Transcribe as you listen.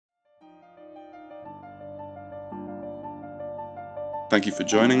Thank you for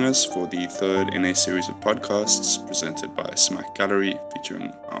joining us for the third in a series of podcasts presented by Smack Gallery,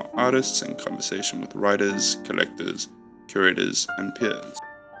 featuring our artists in conversation with writers, collectors, curators, and peers.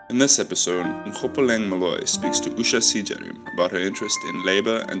 In this episode, Nkgopoleng Moloi speaks to Usha Sijalim about her interest in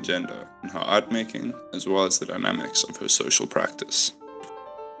labor and gender in her art making, as well as the dynamics of her social practice.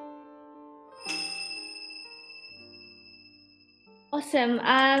 Awesome.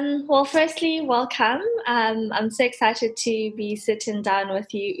 Well, firstly, welcome. I'm so excited to be sitting down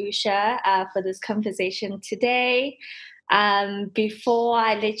with you, Usha, for this conversation today. Before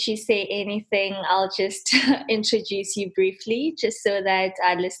I let you say anything, I'll just introduce you briefly, just so that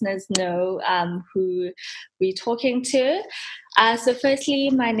our listeners know who we're talking to. So firstly,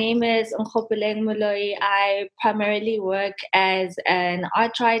 my name is Nkgopoleng Moloi. I primarily work as an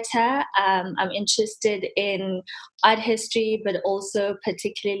art writer. I'm interested in art history, but also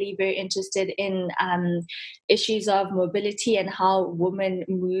particularly very interested in issues of mobility and how women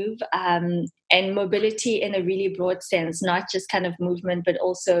move, and mobility in a really broad sense, not just kind of movement, but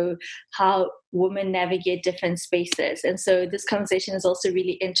also how women navigate different spaces. And so this conversation is also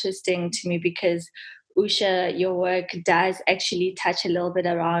really interesting to me because Usha, your work does actually touch a little bit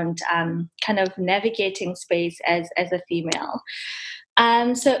around kind of navigating space as a female.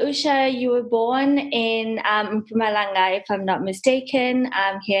 So Usha, you were born in Mpumalanga, if I'm not mistaken,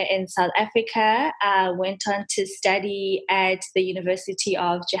 here in South Africa. Went on to study at the University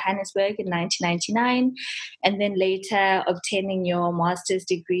of Johannesburg in 1999, and then later obtaining your master's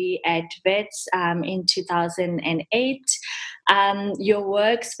degree at WITS in 2008. Your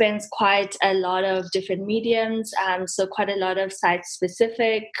work spans quite a lot of different mediums, so quite a lot of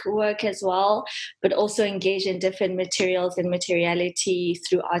site-specific work as well, but also engage in different materials and materiality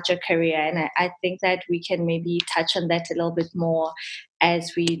throughout your career. And I think that we can maybe touch on that a little bit more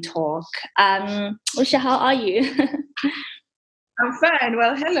as we talk. Usha, how are you? I'm fine.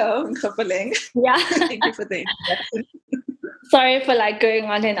 Well, hello, Nkgopoleng. Yeah. Thank you for the introduction. Sorry for going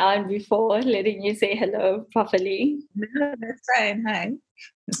on and on before letting you say hello properly. No, that's fine. Hi.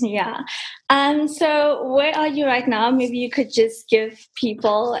 Yeah. So where are you right now? Maybe you could just give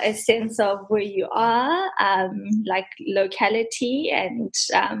people a sense of where you are, like locality and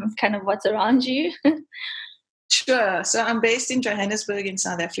kind of what's around you. Sure. So I'm based in Johannesburg in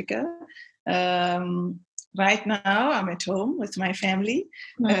South Africa. Right now I'm at home with my family,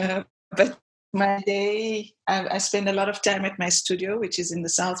 but my day, I spend a lot of time at my studio, which is in the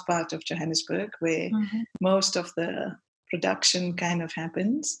south part of Johannesburg, where most of the production kind of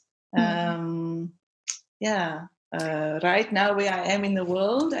happens. Right now where I am in the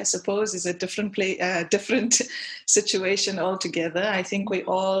world, I suppose, is a different different situation altogether. I think we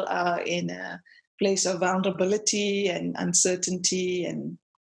all are in a place of vulnerability and uncertainty and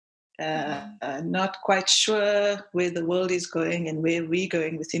not quite sure where the world is going and where we're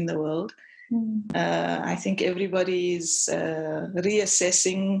going within the world. I think everybody is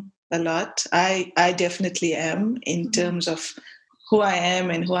reassessing a lot. I definitely am, in terms of who I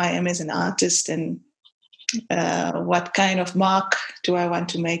am and who I am as an artist, and what kind of mark do I want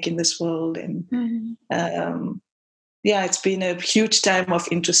to make in this world. And it's been a huge time of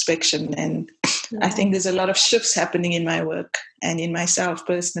introspection, and I think there's a lot of shifts happening in my work and in myself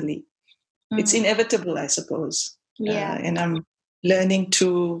personally. It's inevitable, I suppose. And I'm learning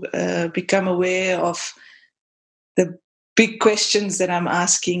to become aware of the big questions that I'm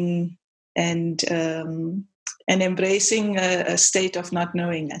asking, and embracing a state of not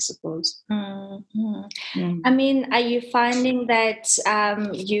knowing, I suppose. I mean, are you finding that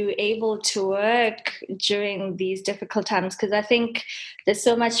you're able to work during these difficult times? Because I think there's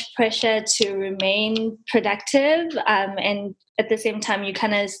so much pressure to remain productive, and at the same time, you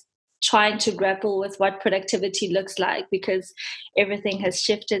kind of trying to grapple with what productivity looks like, because everything has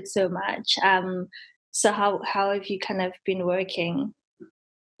shifted so much. So how have you kind of been working?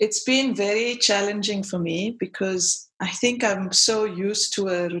 It's been very challenging for me, because I think I'm so used to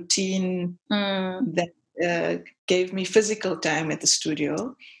a routine that gave me physical time at the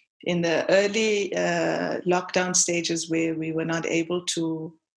studio. In the early lockdown stages, where we were not able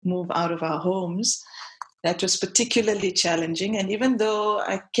to move out of our homes, that was particularly challenging. And even though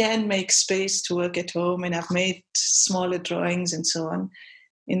I can make space to work at home, and I've made smaller drawings and so on,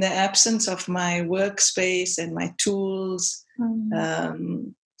 in the absence of my workspace and my tools, I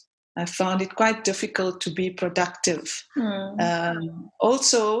found it quite difficult to be productive.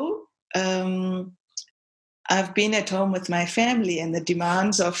 Also, I've been at home with my family, and the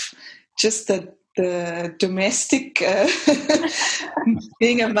demands of just the domestic,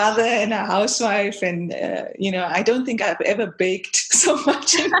 being a mother and a housewife, and I don't think I've ever baked so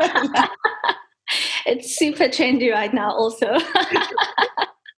much in my life. It's super trendy right now also.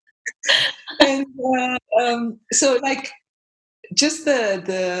 And so like just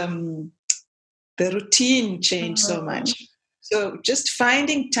the routine changed so much. So just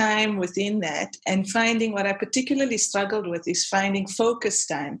finding time within that, and finding what I particularly struggled with is finding focus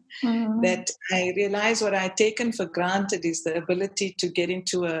time. That I realize what I had taken for granted is the ability to get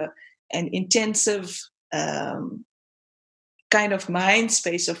into an intensive kind of mind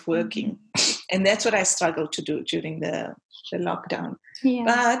space of working. And that's what I struggled to do during the lockdown. Yeah.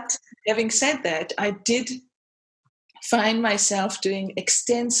 But having said that, I did find myself doing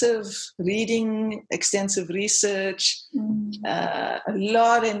extensive reading, extensive research, a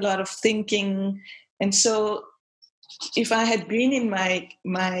lot of thinking. And so if I had been in my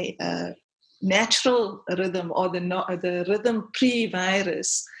natural rhythm, or the rhythm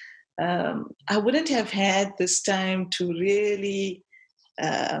pre-virus, I wouldn't have had this time to really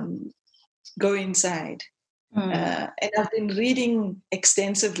go inside. And I've been reading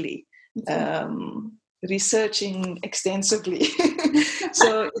extensively, researching extensively.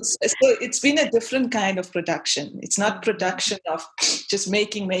 So it's been a different kind of production. It's not production of just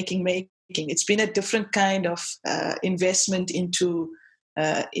making. It's been a different kind of investment into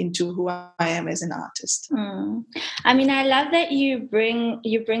who I am as an artist. I mean, I love that you bring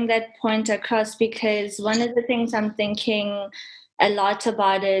that point across, because one of the things I'm thinking a lot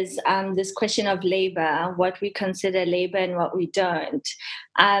about is this question of labor, what we consider labor and what we don't.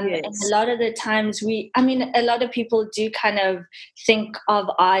 Yes. And a lot of the times a lot of people do kind of think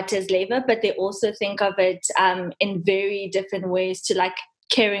of art as labor, but they also think of it in very different ways, to like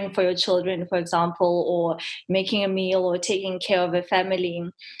caring for your children, for example, or making a meal, or taking care of a family.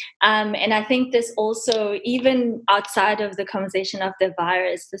 And I think this also, even outside of the conversation of the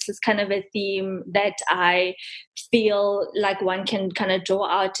virus, this is kind of a theme that I feel like one can kind of draw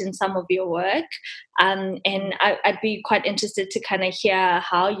out in some of your work. And I'd be quite interested to kind of hear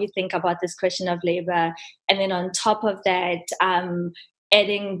how you think about this question of labor. And then on top of that,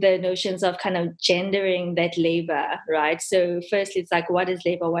 adding the notions of kind of gendering that labor, right? So firstly, it's like, what is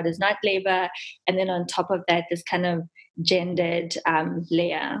labor, what is not labor? And then on top of that, this kind of gendered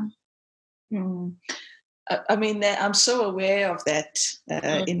layer. I mean, I'm so aware of that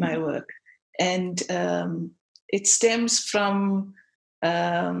in my work. And it stems from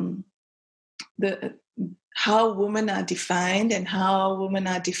how women are defined, and how women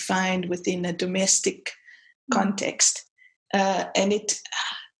are defined within a domestic context. And it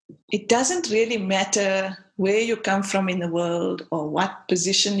doesn't really matter where you come from in the world, or what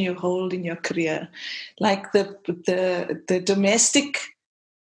position you hold in your career. Like the domestic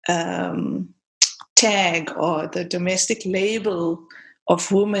tag, or the domestic label of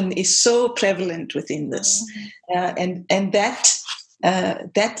woman is so prevalent within this, and that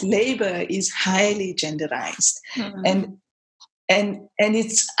labor is highly genderized, and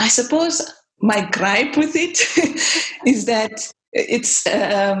it's, I suppose, my gripe with it is that it's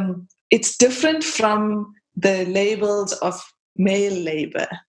different from the labels of male labor,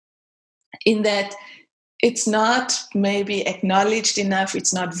 in that it's not maybe acknowledged enough,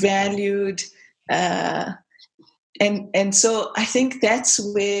 it's not valued, and so I think that's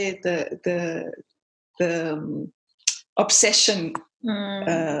where the obsession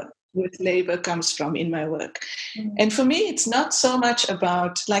with labor comes from in my work. And for me, it's not so much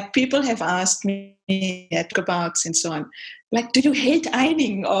about, like, people have asked me at Kabouts and so on, like, do you hate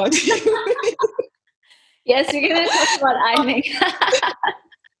ironing, or do you... Yes, we're going to talk about ironing.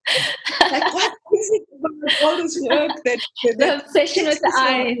 Like, what is it about all this work that the obsession with the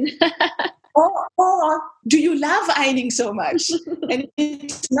iron? Or do you love ironing so much? And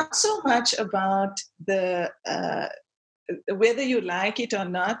it's not so much about the whether you like it or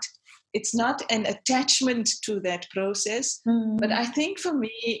not. It's not an attachment to that process, but I think for me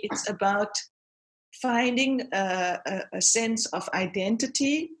it's about finding a sense of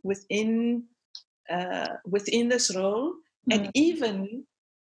identity within this role, and even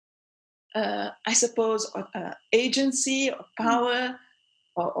I suppose agency or power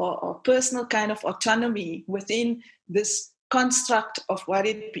or personal kind of autonomy within this construct of what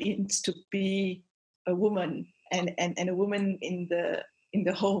it means to be a woman, and a woman in the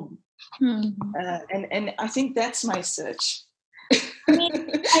home. And I think that's my search. I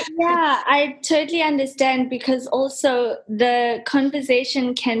mean, I totally understand, because also the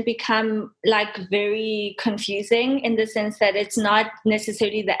conversation can become like very confusing, in the sense that it's not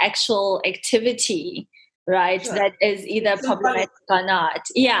necessarily the actual activity, right? Sure. That is either problematic or not.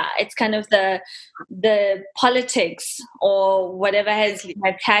 Yeah, it's kind of the politics or whatever has been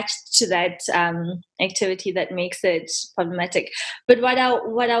attached to that activity that makes it problematic. But what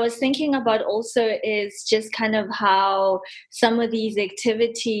I was thinking about also is just kind of how some of these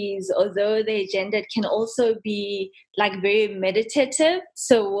activities, although they're gendered, can also be like very meditative.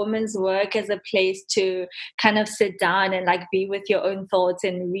 So women's work as a place to kind of sit down and like be with your own thoughts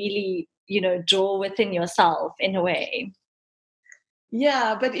and really, draw within yourself in a way.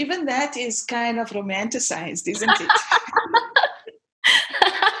 Yeah, but even that is kind of romanticized, isn't it?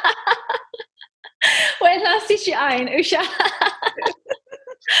 When last did you iron, Usha?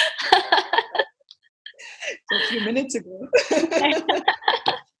 A few minutes ago.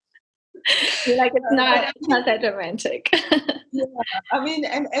 You're like, it's not that romantic. Yeah, I mean,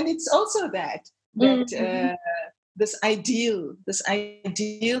 and it's also that this ideal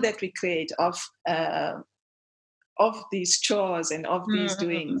that we create of these chores and of these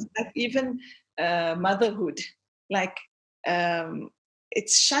doings, like even motherhood, like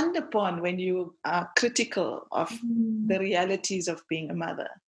it's shunned upon when you are critical of the realities of being a mother,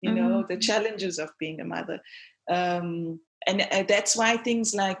 the challenges of being a mother. And that's why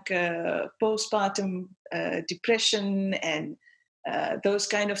things like postpartum depression and those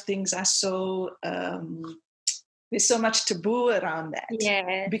kind of things are so, there's so much taboo around that,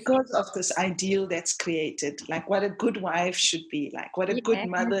 because of this ideal that's created, like what a good wife should be like, what a good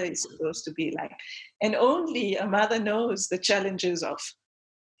mother is supposed to be like. And only a mother knows the challenges of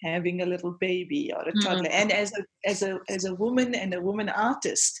having a little baby or a toddler. And as a woman and a woman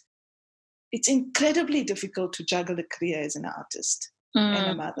artist, it's incredibly difficult to juggle a career as an artist and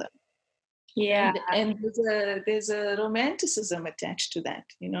a mother. Yeah. And there's a romanticism attached to that,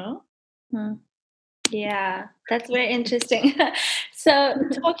 Yeah, that's very interesting. So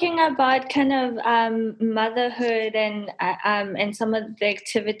talking about kind of motherhood and some of the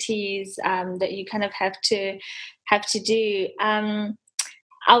activities that you kind of have to do.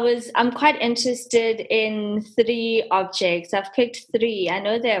 I'm quite interested in 3 objects. I've picked 3. I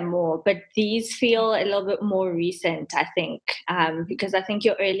know there are more, but these feel a little bit more recent, I think, because I think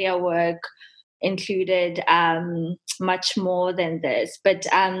your earlier work included much more than this. But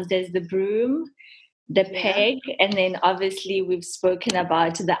there's the broom, the peg, and then obviously we've spoken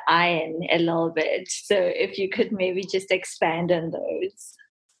about the iron a little bit. So if you could maybe just expand on those.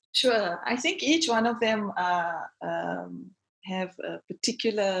 Sure. I think each one of them have a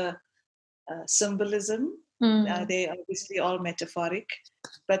particular symbolism. They are obviously all metaphoric,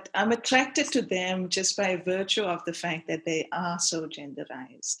 but I'm attracted to them just by virtue of the fact that they are so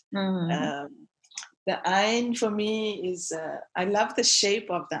genderized. The iron for me is, I love the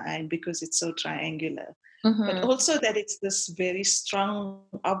shape of the iron because it's so triangular, but also that it's this very strong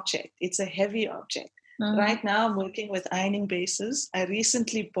object. It's a heavy object. Right now I'm working with ironing bases. I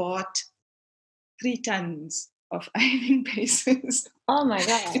recently bought 3 tons of ironing bases. Oh my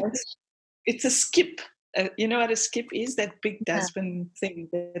gosh. It's a skip. You know what a skip is? That big dustbin thing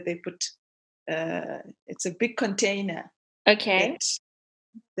that they put. It's a big container. Okay.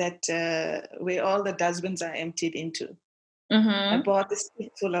 That where all the dustbins are emptied into. I bought this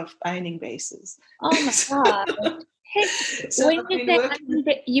skip full of ironing bases. Oh my god! Hey, so when you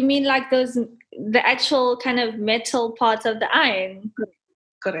say you mean like the actual kind of metal parts of the iron?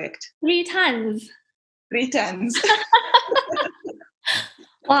 Correct. 3 tons. 3 tons.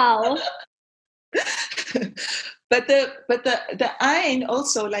 Wow. But the iron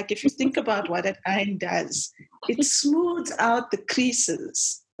also, like if you think about what an iron does, it smooths out the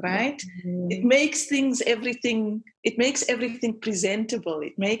creases, right? It makes everything presentable.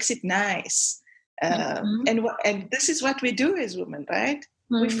 It makes it nice. And this is what we do as women, right?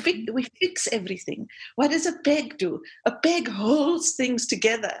 We fix everything. What does a peg do? A peg holds things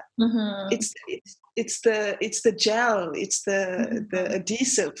together. It's the gel, it's the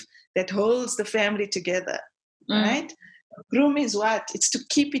adhesive that holds the family together, right? Broom is what? It's to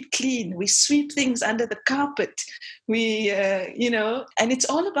keep it clean. We sweep things under the carpet. We, and it's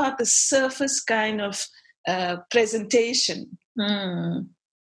all about the surface kind of presentation. And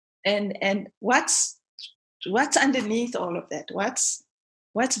what's underneath all of that?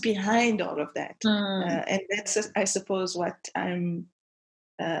 What's behind all of that? And that's, I suppose, what I'm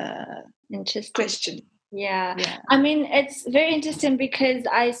questioning. Yeah. I mean, it's very interesting because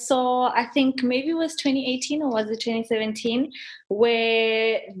I saw, I think maybe it was 2018 or was it 2017,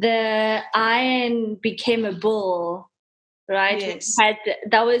 where the iron became a bull, right? Yes.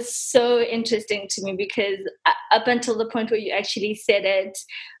 That was so interesting to me because up until the point where you actually said it,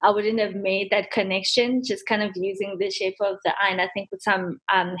 I wouldn't have made that connection, just kind of using the shape of the iron, I think with some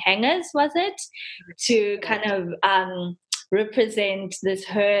hangers, was it? To kind of represent this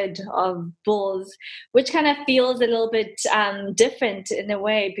herd of bulls, which kind of feels a little bit different in a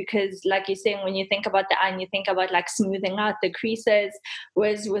way, because like you're saying, when you think about the ayn, you think about like smoothing out the creases,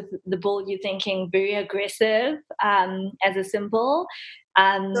 whereas with the bull, you're thinking very aggressive as a symbol.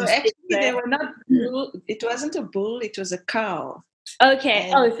 So actually, they were not bull. It wasn't a bull, it was a cow. Okay.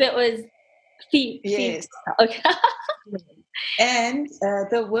 So it was feet. Yes. Okay. And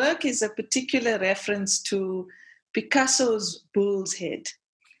the work is a particular reference to Picasso's Bull's Head.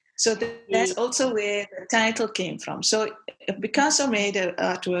 So that's also where the title came from. So Picasso made an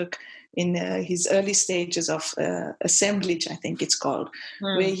artwork in his early stages of assemblage, I think it's called,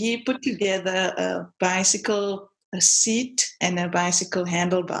 where he put together a bicycle, a seat, and a bicycle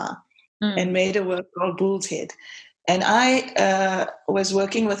handlebar, and made a work called Bull's Head. And I was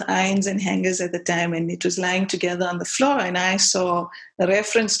working with irons and hangers at the time, and it was lying together on the floor, and I saw a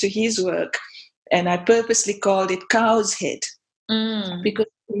reference to his work, and I purposely called it Cow's Head, because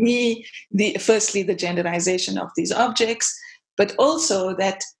for me, firstly, the genderization of these objects, but also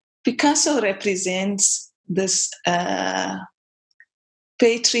that Picasso represents this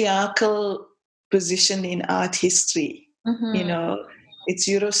patriarchal position in art history. You know, it's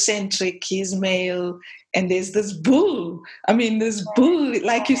Eurocentric, he's male, and there's this bull. I mean, this bull,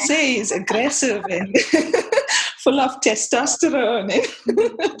 like you say, is aggressive and full of testosterone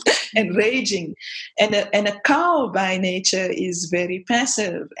and raging. And a cow by nature is very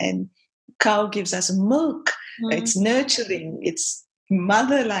passive, and cow gives us milk. It's nurturing, it's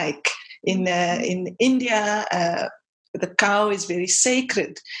mother-like. In India, the cow is very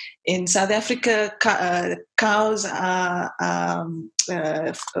sacred. In South Africa, cows are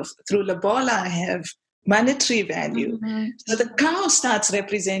through Lobola have monetary value. So the cow starts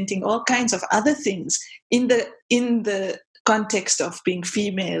representing all kinds of other things in the context of being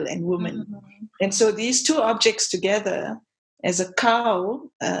female and woman. And so these two objects together as a cow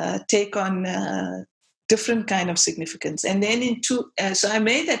take on different kind of significance. And then so I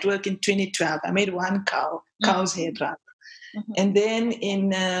made that work in 2012. I made one cow's head rather. And then in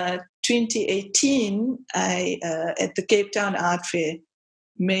 2018, I at the Cape Town Art Fair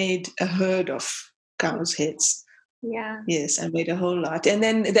made a herd of cows' heads. Yeah. Yes, I made a whole lot. And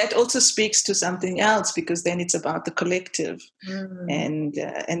then that also speaks to something else, because then it's about the collective and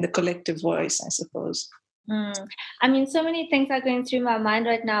the collective voice, I suppose. I mean, so many things are going through my mind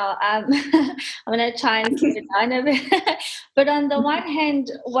right now. I'm going to try and slow it down a bit. But on the one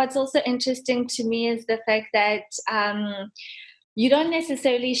hand, what's also interesting to me is the fact that you don't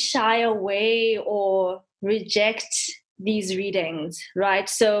necessarily shy away or reject these readings, right?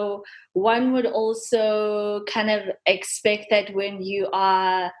 So one would also kind of expect that when you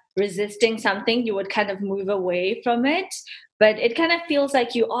are resisting something, you would kind of move away from it. But it kind of feels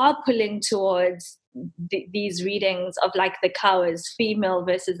like you are pulling towards these readings of like the cow is female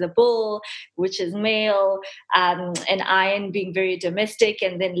versus the bull, which is male, and iron being very domestic,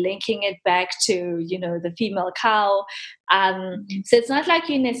 and then linking it back to, you know, the female cow. So it's not like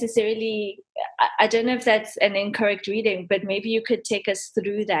you necessarily, I don't know if that's an incorrect reading, but maybe you could take us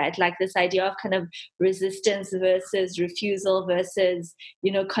through that, like this idea of kind of resistance versus refusal versus,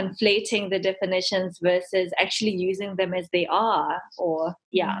 you know, conflating the definitions versus actually using them as they are, or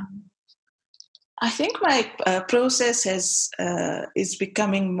I think my process is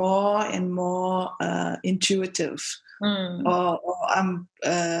becoming more and more intuitive, or I'm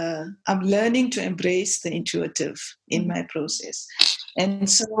learning to embrace the intuitive in my process, and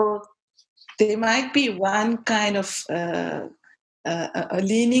so there might be one kind of a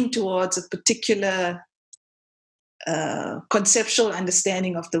leaning towards a particular conceptual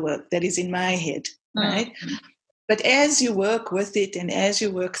understanding of the work that is in my head, right? But as you work with it and as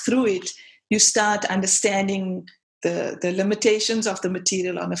you work through it, you start understanding the limitations of the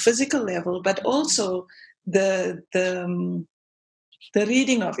material on a physical level, but also the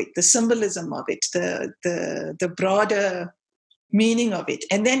reading of it, the symbolism of it, the broader meaning of it.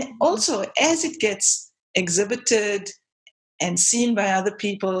 And then also as it gets exhibited and seen by other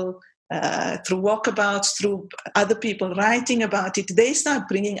people, through walkabouts, through other people writing about it, they start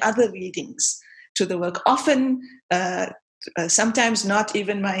bringing other readings to the work. Often, sometimes not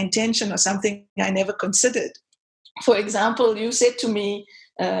even my intention or something I never considered. For example, you said to me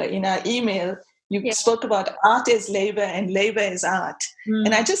in our email, you spoke about art as labor and labor as art.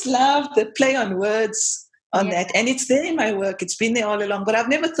 And I just love the play on words on that. And it's there in my work. It's been there all along, but I've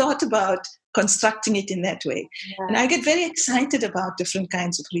never thought about constructing it in that way. And I get very excited about different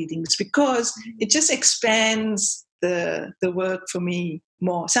kinds of readings because it just expands the work for me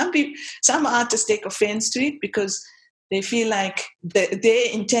more. Some artists take offense to it because They feel like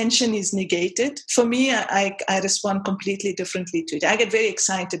their intention is negated. For me, I respond completely differently to it. I get very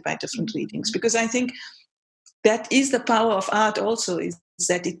excited by different readings because I think that is the power of art also, is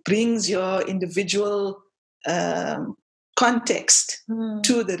that it brings your individual context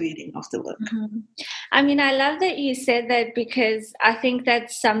to the reading of the work. I mean, I love that you said that because I think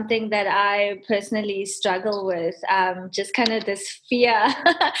that's something that I personally struggle with. Just kind of this fear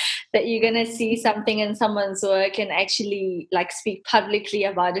that you're going to see something in someone's work and actually like speak publicly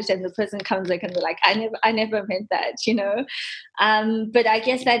about it, and the person comes like and they're like, I never meant that, you know. But I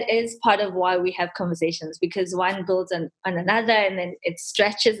guess that is part of why we have conversations, because one builds on another and then it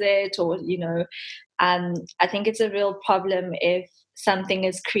stretches it, or, you know. I think it's a real problem if something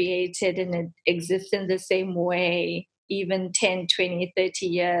is created and it exists in the same way, even 10, 20, 30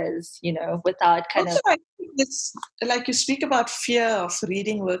 years, you know, without kind also, of... I think it's like you speak about fear of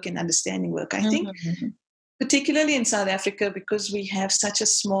reading work and understanding work. I think particularly in South Africa, because we have such a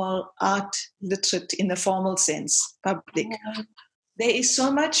small art literate in the formal sense public, there is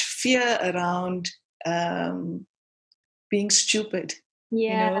so much fear around being stupid.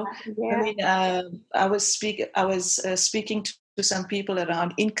 Yeah, you know? I mean, I was speaking to some people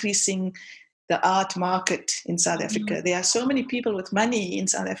around increasing the art market in South Africa. There are so many people with money in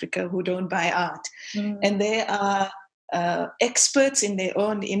South Africa who don't buy art, and they are experts in their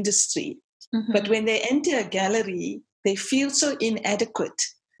own industry. But when they enter a gallery, they feel so inadequate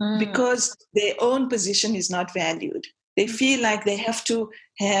because their own position is not valued. They feel like they have to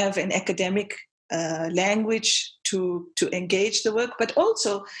have an academic language to engage the work, but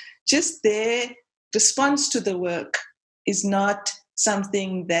also just their response to the work is not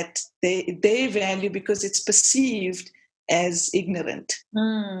something that they value because it's perceived as ignorant.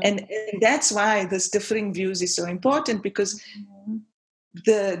 And that's why this differing views is so important, because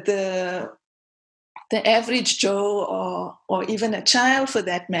the average Joe or even a child for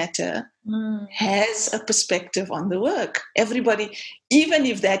that matter has a perspective on the work. Everybody, even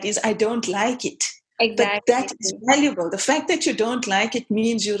if that is, I don't like it. Exactly. But that is valuable. The fact that you don't like it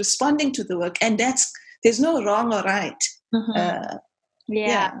means you're responding to the work, and there's no wrong or right.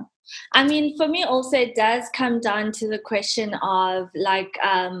 Yeah. I mean, for me also, it does come down to the question of like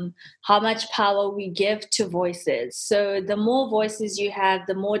how much power we give to voices. So the more voices you have,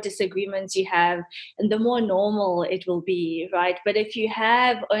 the more disagreements you have, and the more normal it will be, right? But if you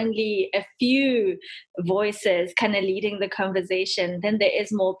have only a few voices kind of leading the conversation, then there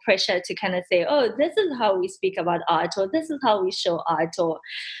is more pressure to kind of say, oh, this is how we speak about art, or this is how we show art, or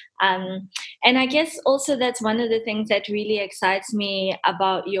and I guess also that's one of the things that really excites me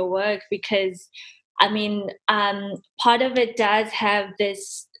about your work, because I mean, part of it does have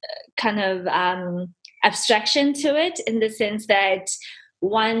this kind of abstraction to it, in the sense that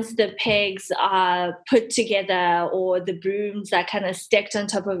once the pegs are put together or the brooms are kind of stacked on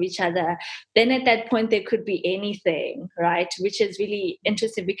top of each other, then at that point there could be anything, right? Which is really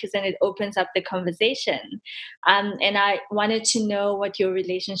interesting, because then it opens up the conversation. And I wanted to know what your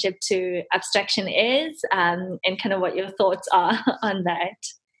relationship to abstraction is, and kind of what your thoughts are on that.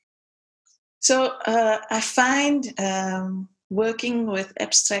 So I find working with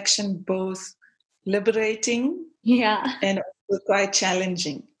abstraction both liberating and also quite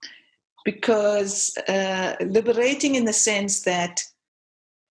challenging, because liberating in the sense that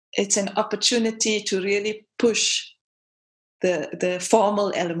it's an opportunity to really push the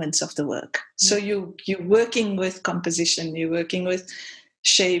formal elements of the work. So you're working with composition, you're working with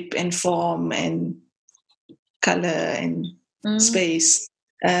shape and form and color and space.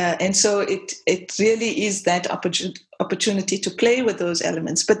 And so it really is that opportunity to play with those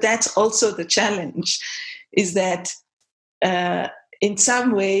elements. But that's also the challenge, is that in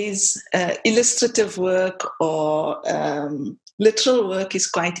some ways, illustrative work or literal work is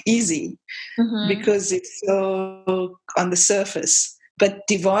quite easy because it's so on the surface. But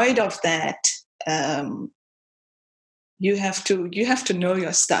devoid of that, you have to know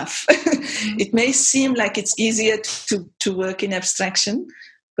your stuff. It may seem like it's easier to work in abstraction,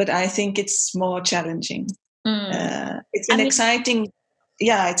 but I think it's more challenging. It's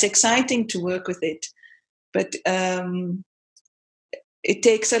exciting to work with it, but it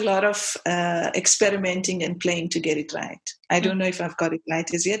takes a lot of experimenting and playing to get it right. I don't know if I've got it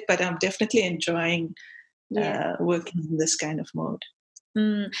right as yet, but I'm definitely enjoying working in this kind of mode.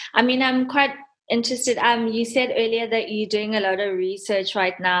 I mean, I'm quite interested. You said earlier that you're doing a lot of research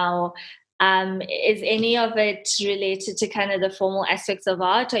right now. Is any of it related to kind of the formal aspects of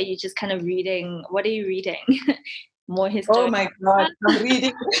art, or are you just kind of reading? What are you reading? More history? Oh my God, I'm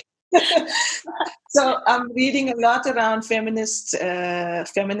reading. So I'm reading a lot around feminist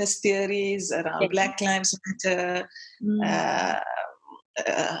theories, around Black Lives Matter,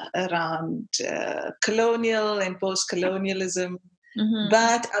 around colonial and post-colonialism.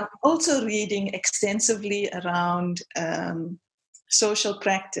 But I'm also reading extensively around social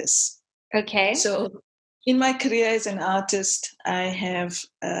practice. Okay. So in my career as an artist, I have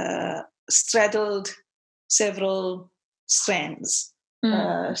straddled several strands.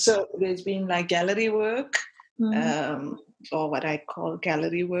 So there's been like gallery work, or what I call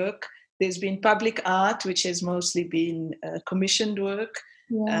gallery work. There's been public art, which has mostly been commissioned work.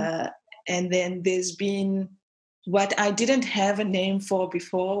 And then there's been what I didn't have a name for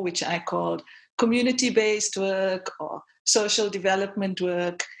before, which I called community-based work or social development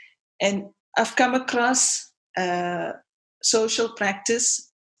work. And I've come across social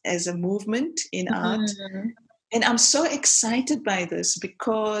practice as a movement in art. And I'm so excited by this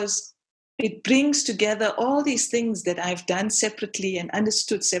because it brings together all these things that I've done separately and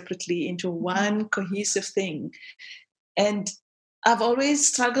understood separately into one cohesive thing. And I've always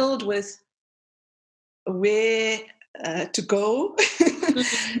struggled with where to go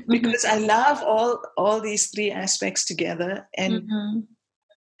because I love all these three aspects together. And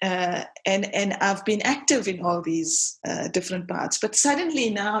and I've been active in all these different parts. But suddenly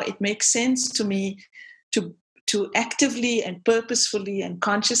now it makes sense to me to actively and purposefully and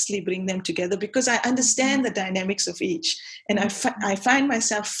consciously bring them together because I understand the dynamics of each. And I find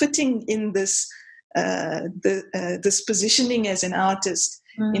myself fitting in this this positioning as an artist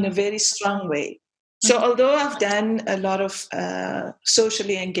in a very strong way. So although I've done a lot of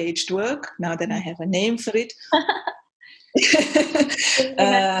socially engaged work, now that I have a name for it,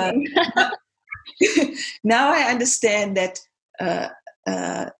 now I understand that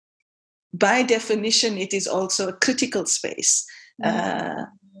by definition, it is also a critical space.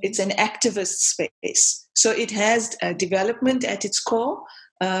 It's an activist space. So it has development at its core,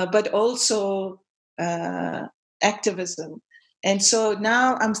 but also activism. And so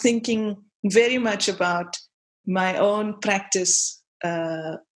now I'm thinking very much about my own practice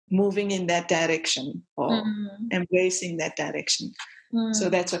moving in that direction or embracing that direction. So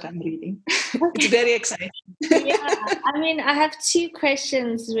that's what I'm reading. It's very exciting. Yeah, I mean, I have two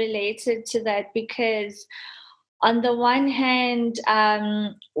questions related to that because on the one hand,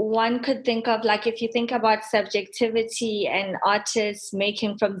 one could think of like if you think about subjectivity and artists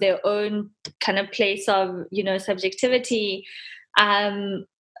making from their own kind of place of, subjectivity,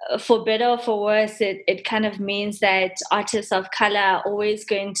 for better or for worse, it kind of means that artists of color are always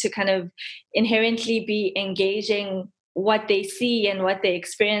going to kind of inherently be engaging what they see and what they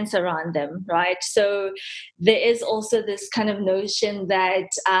experience around them, right? So there is also this kind of notion that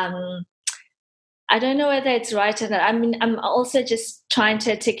I don't know whether it's right or not. I mean, I'm also just trying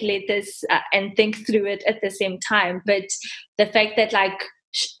to articulate this and think through it at the same time. But the fact that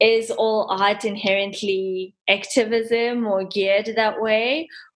is all art inherently activism or geared that way?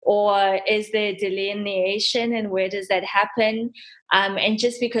 Or is there delineation and where does that happen? And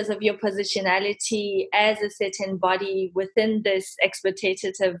just because of your positionality as a certain body within this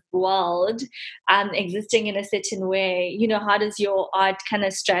exploitative world, existing in a certain way, how does your art kind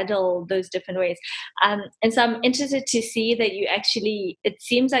of straddle those different ways? And so I'm interested to see that you actually, it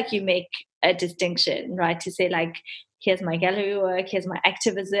seems like you make a distinction, right? To say here's my gallery work, here's my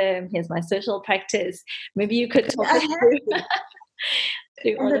activism, here's my social practice. Maybe you could talk us through.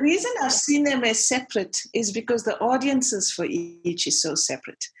 And the reason I've seen them as separate is because the audiences for each is so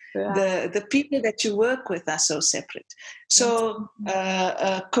separate. Yeah. The people that you work with are so separate. So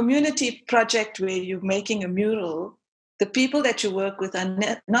a community project where you're making a mural, the people that you work with are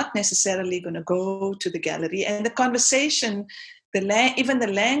not necessarily going to go to the gallery. And the conversation, even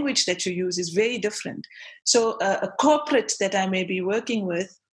the language that you use is very different. So a corporate that I may be working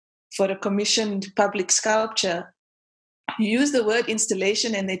with for a commissioned public sculpture, you use the word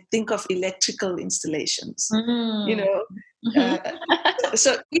installation and they think of electrical installations,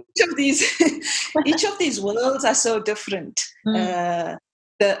 so each of these worlds are so different. You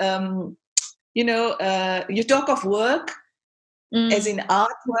talk of work as in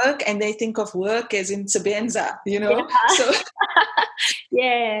artwork and they think of work as in Sebenza, so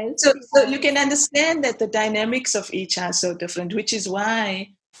yes. So you can understand that the dynamics of each are so different, which is why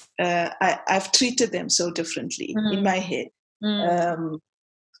I've treated them so differently in my head.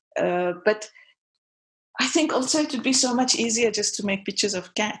 But I think also it would be so much easier just to make pictures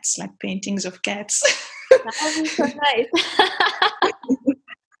of cats, like paintings of cats. That would be so nice.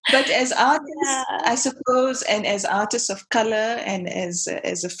 But as artists, I suppose, and as artists of color and as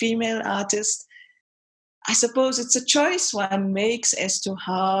a female artist, I suppose it's a choice one makes as to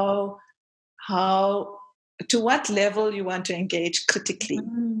how to what level you want to engage critically.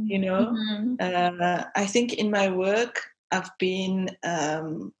 I think in my work I've been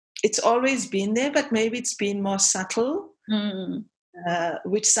it's always been there, but maybe it's been more subtle,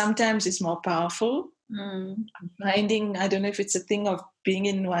 which sometimes is more powerful. I'm finding, I don't know if it's a thing of being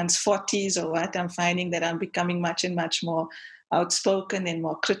in one's 40s or what, I'm finding that I'm becoming much and much more outspoken and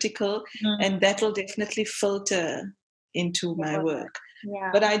more critical, and that will definitely filter into my work.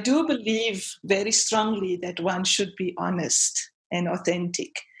 Yeah. But I do believe very strongly that one should be honest and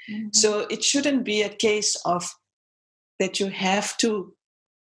authentic. So it shouldn't be a case of that you have to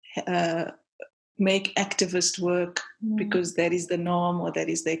make activist work because that is the norm or that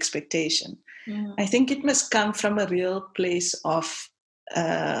is the expectation. I think it must come from a real place of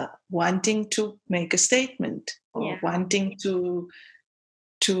wanting to make a statement or wanting to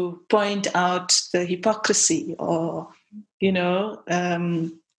point out the hypocrisy, or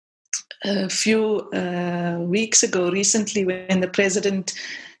a few weeks ago, recently, when the president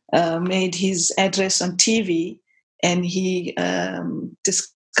made his address on TV, and he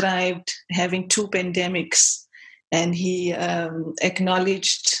described having two pandemics, and he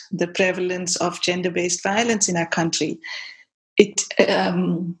acknowledged the prevalence of gender-based violence in our country. It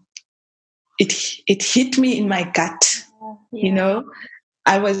hit me in my gut.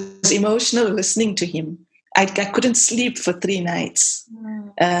 I was emotional listening to him. I couldn't sleep for 3 nights,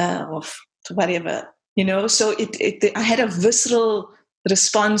 or whatever, So I had a visceral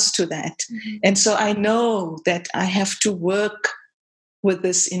response to that, and so I know that I have to work with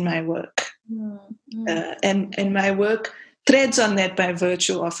this in my work, and my work treads on that by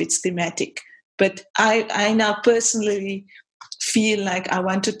virtue of its thematic. But I now personally feel like I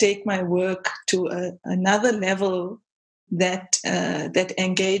want to take my work to another level that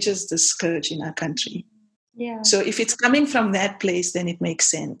engages the scourge in our country. Yeah. So if it's coming from that place, then it makes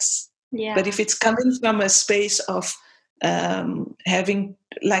sense. Yeah. But if it's coming from a space of wanting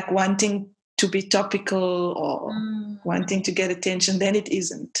to be topical or wanting to get attention, then it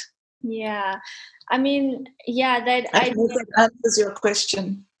isn't. Yeah. I mean, that I hope that answers your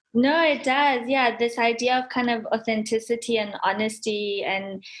question. No, it does. Yeah, this idea of kind of authenticity and honesty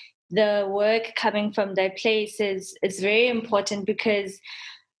and the work coming from that place is very important, because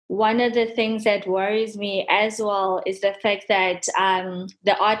one of the things that worries me as well is the fact that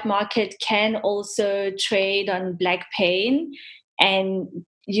the art market can also trade on Black pain and,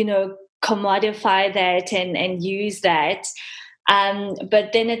 commodify that and use that.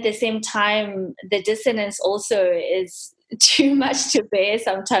 But then at the same time, the dissonance also is too much to bear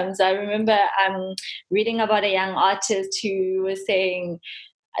sometimes. I remember reading about a young artist who was saying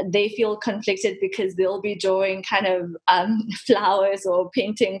they feel conflicted because they'll be drawing kind of flowers or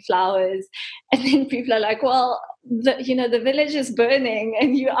painting flowers, and then people are like, well, the village is burning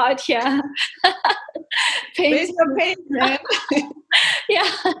and you're out here painting. Man. Yeah.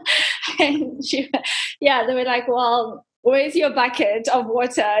 And they were like, well, where's your bucket of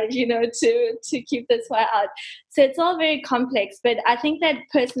water, to keep this fire out? So it's all very complex. But I think that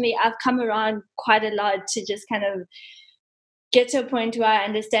personally, I've come around quite a lot to just kind of get to a point where I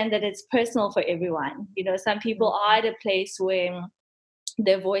understand that it's personal for everyone. Some people are at a place where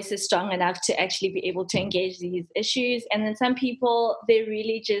their voice is strong enough to actually be able to engage these issues. And then some people, they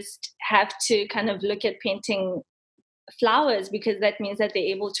really just have to kind of look at painting flowers because that means that they're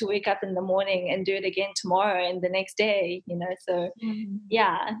able to wake up in the morning and do it again tomorrow and the next day, So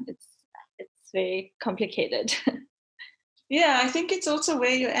it's very complicated. Yeah, I think it's also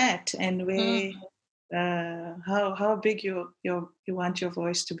where you're at and where how big you want your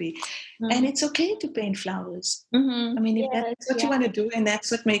voice to be. And it's okay to paint flowers. I mean, if that's what you want to do and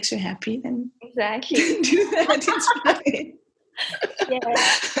that's what makes you happy, then exactly do that. It's fine.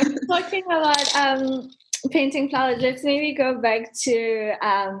 Talking about painting flowers, let's maybe go back to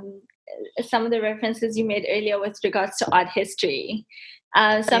some of the references you made earlier with regards to art history.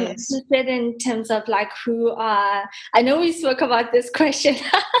 So I'm interested in terms of I know we spoke about this question.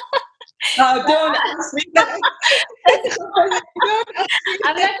 Don't ask me that.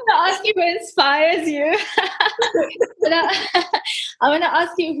 I'm not going to ask you who inspires you. But I want to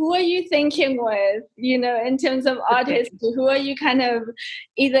ask you, who are you thinking with, in terms of art history? Who are you kind of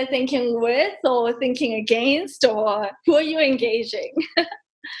either thinking with or thinking against, or who are you engaging?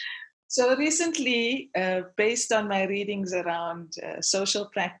 So recently, based on my readings around social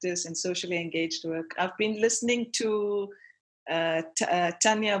practice and socially engaged work, I've been listening to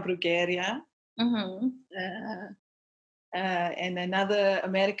Tanya Bruguera and another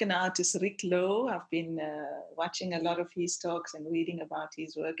American artist, Rick Lowe. I've been watching a lot of his talks and reading about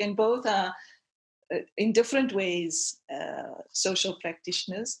his work, and both are in different ways, social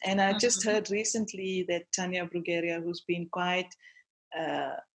practitioners. And I just heard recently that Tanya Bruguera, who's been quite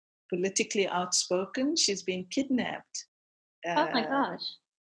politically outspoken, she's been kidnapped. Oh my gosh.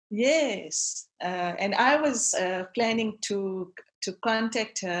 Yes. And I was planning to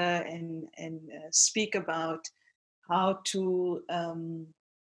contact her and speak about how to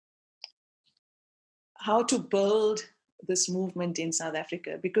build this movement in South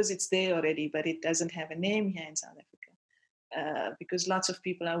Africa, because it's there already, but it doesn't have a name here in South Africa, because lots of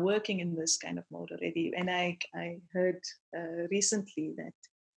people are working in this kind of mode already. And I heard recently that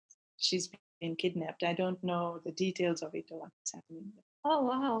she's been kidnapped. I don't know the details of it or what's happening. Oh,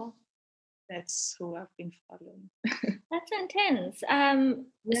 wow. That's who I've been following. That's intense.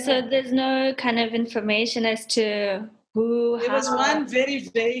 So there's no kind of information as to who. There was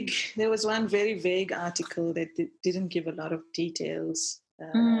one very vague article that didn't give a lot of details.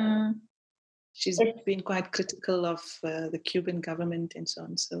 She's been quite critical of the Cuban government and so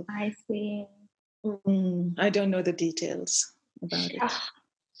on. So I see. I don't know the details about it.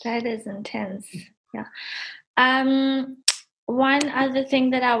 That is intense. Yeah. One other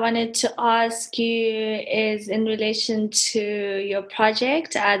thing that I wanted to ask you is in relation to your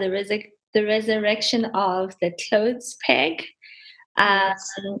project, the resurrection of the clothes peg,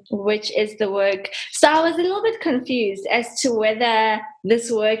 which is the work. So I was a little bit confused as to whether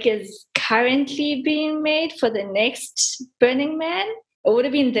this work is currently being made for the next Burning Man. It would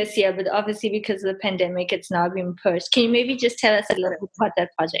have been this year, but obviously because of the pandemic, it's now been pushed. Can you maybe just tell us a little bit about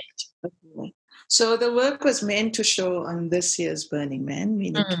that project? Okay. So the work was meant to show on this year's Burning Man,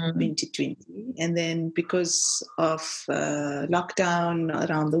 meaning 2020. And then because of lockdown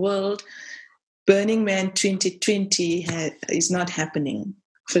around the world, Burning Man 2020 is not happening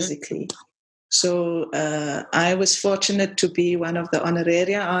physically. So I was fortunate to be one of the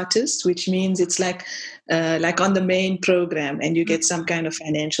honoraria artists, which means it's like on the main program, and you get some kind of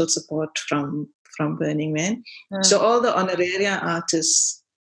financial support from Burning Man. So all the honoraria artists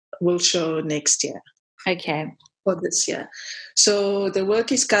will show next year. Okay. For this year. So the work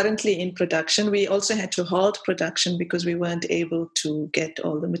is currently in production. We also had to halt production because we weren't able to get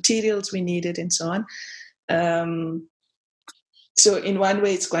all the materials we needed and so on. So in one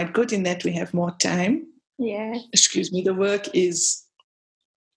way, it's quite good in that we have more time. Yeah. Excuse me. The work is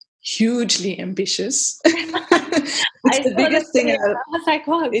hugely ambitious. It's the biggest thing. It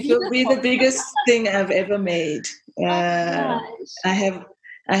will be the biggest thing I've ever made.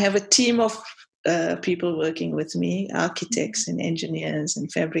 I have a team of people working with me, architects and engineers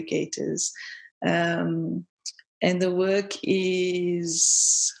and fabricators. And the work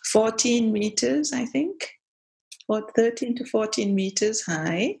is 14 meters, I think, or 13 to 14 meters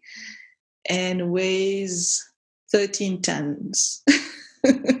high, and weighs 13 tons.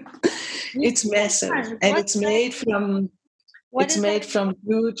 It's massive, and it's made from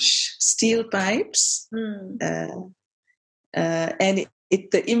huge steel pipes. And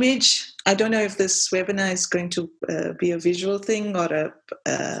the image, I don't know if this webinar is going to be a visual thing or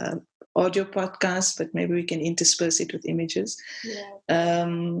a audio podcast, but maybe we can intersperse it with images. Yeah.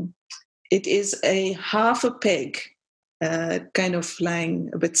 It is a half a peg, kind of lying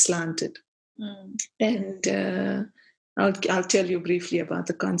a bit slanted. And I'll tell you briefly about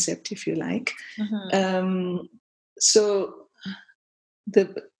the concept if you like. So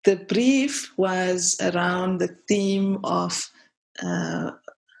the brief was around the theme of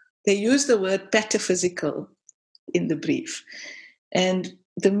they use the word pataphysical in the brief. And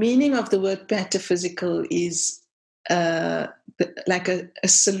the meaning of the word pataphysical is like a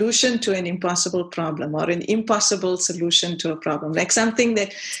solution to an impossible problem, or an impossible solution to a problem, like something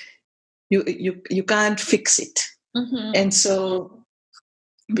that you can't fix it. And so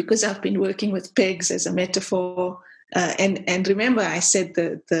because I've been working with pegs as a metaphor, and remember I said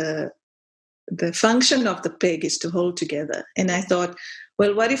the function of the peg is to hold together. And I thought,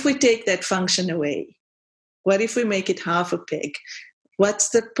 well, what if we take that function away? What if we make it half a peg? What's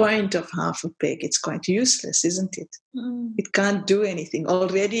the point of half a peg? It's quite useless, isn't it? It can't do anything.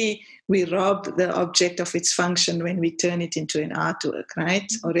 Already we rob the object of its function when we turn it into an artwork,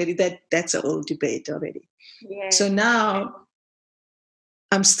 right? Already that's an old debate already. Yeah. So now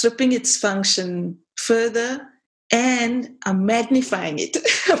I'm stripping its function further, and I'm magnifying it,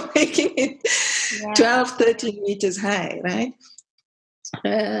 making it 12, 13 meters high, right?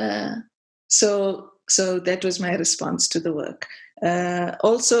 So that was my response to the work.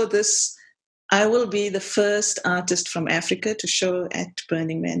 Also, I will be the first artist from Africa to show at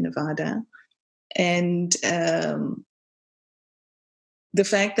Burning Man, Nevada. And the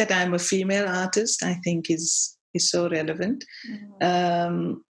fact that I'm a female artist, I think, is so relevant.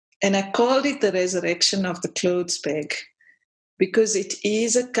 And I called it the resurrection of the clothes peg because it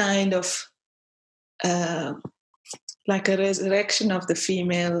is a kind of like a resurrection of the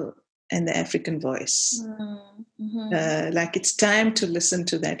female and the African voice. Mm-hmm. Like it's time to listen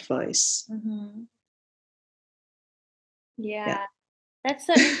to that voice. Mm-hmm. Yeah. That's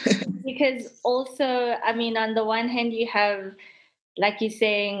so interesting because also, I mean, on the one hand, you have, like you're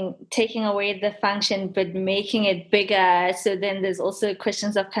saying, taking away the function but making it bigger. So then there's also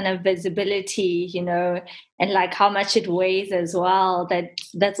questions of kind of visibility, you know, and like how much it weighs as well.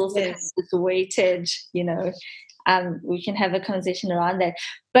 That's also kind of this weightage, you know. We can have a conversation around that.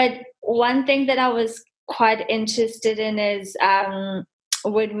 But one thing that I was quite interested in is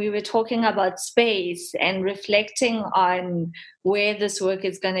when we were talking about space and reflecting on where this work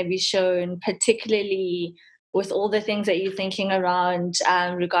is going to be shown, particularly with all the things that you're thinking around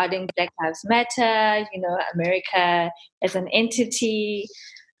regarding Black Lives Matter, you know, America as an entity.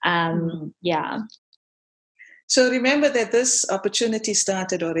 Yeah. So remember that this opportunity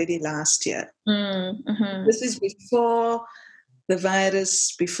started already last year. Mm-hmm. This is before the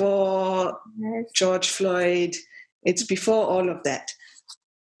virus, before George Floyd. It's before all of that.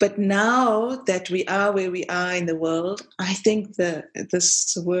 But now that we are where we are in the world, I think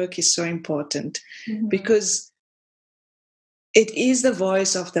this work is so important because it is the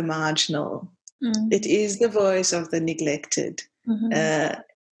voice of the marginal. It is the voice of the neglected.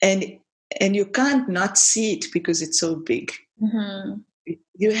 And you can't not see it because it's so big.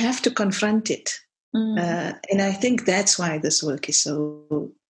 You have to confront it. And I think that's why this work is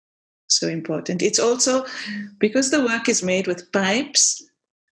so important. It's also because the work is made with pipes.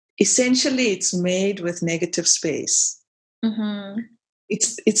 Essentially, it's made with negative space.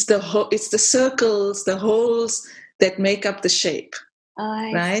 It's the circles, the holes that make up the shape,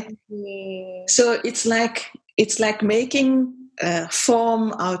 right? See. So it's like making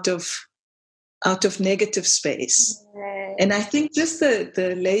form out of negative space. And I think just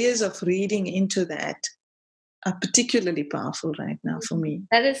the layers of reading into that are particularly powerful right now for me.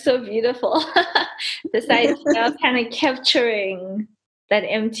 That is so beautiful. This idea of kind of capturing that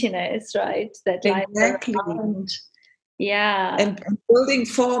emptiness, right? That exactly. Yeah. And building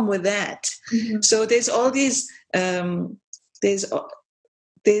form with that. So there's all these there's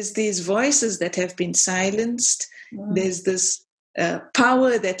these voices that have been silenced. There's this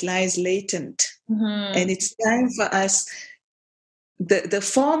power that lies latent. And it's time for us. The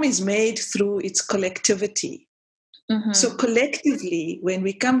form is made through its collectivity. So collectively, when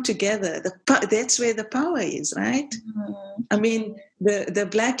we come together, that's where the power is, right? I mean, the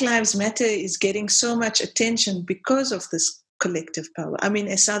Black Lives Matter is getting so much attention because of this collective power. I mean,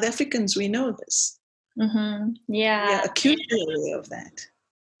 as South Africans, we know this. Yeah. We are acutely aware of that.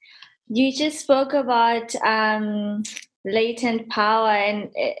 You just spoke about latent power, and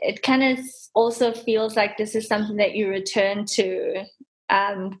it kind of also feels like this is something that you return to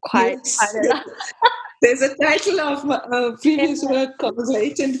quite a lot. There's a title of my previous work called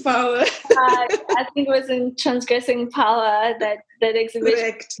Latent Power. I think it was in Transgressing Power, that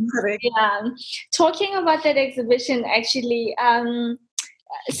exhibition. Correct. Yeah. Talking about that exhibition, actually,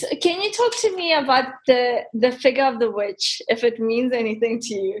 so can you talk to me about the figure of the witch, if it means anything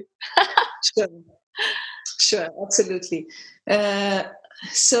to you? Sure, absolutely.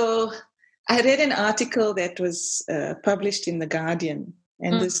 So I read an article that was published in The Guardian,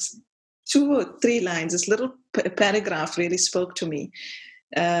 and this 2 or 3 lines, this little paragraph really spoke to me,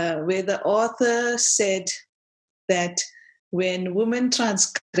 where the author said that when women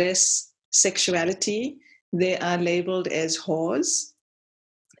transgress sexuality, they are labeled as whores.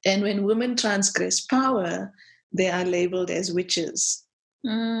 And when women transgress power, they are labeled as witches.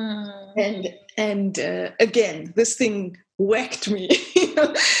 And again, this thing whacked me.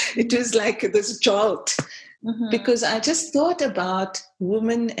 It was like this jolt. Because I just thought about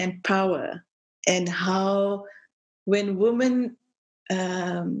women and power and how when women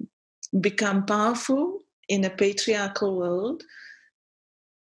become powerful in a patriarchal world,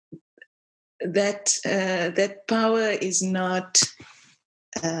 that power is not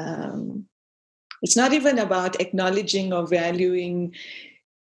it's not even about acknowledging or valuing.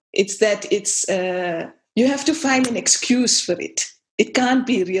 It's that you have to find an excuse for it. It can't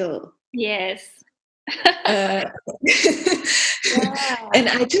be real. Yes. And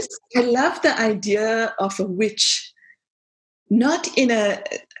I love the idea of a witch, not in a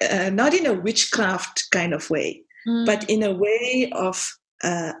witchcraft kind of way, but in a way of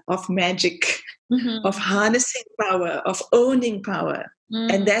magic, of harnessing power, of owning power.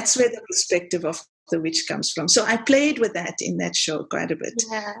 And that's where the perspective of the witch comes from. So I played with that in that show quite a bit.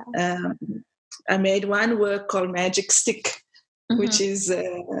 I made one work called Magic Stick, which is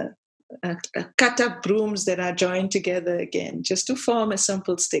cut up brooms that are joined together again, just to form a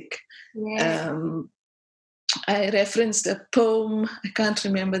simple stick. Yeah. I referenced a poem, I can't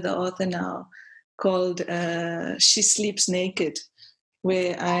remember the author now, called She Sleeps Naked,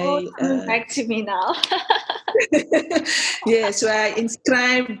 where coming back to me now. yeah, so I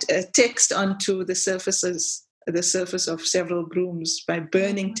inscribed text onto the surface of several brooms by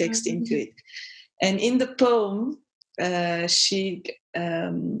burning text into it. And in the poem, she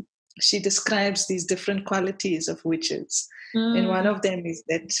describes these different qualities of witches. And one of them is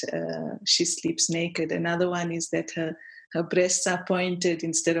that she sleeps naked. Another one is that her breasts are pointed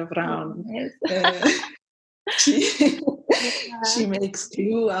instead of round. Yes. She makes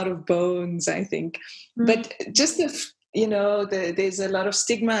glue out of bones, I think. But just there's a lot of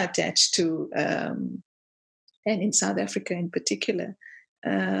stigma attached to, and in South Africa in particular,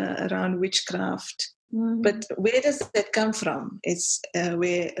 around witchcraft. But where does that come from? It's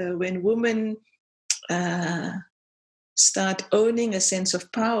when women start owning a sense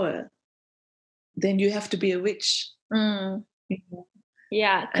of power, then you have to be a witch.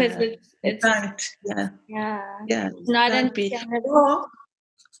 Yeah, because it's not understandable.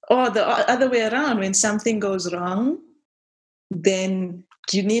 Or the other way around, when something goes wrong, then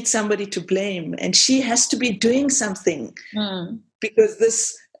you need somebody to blame, and she has to be doing something because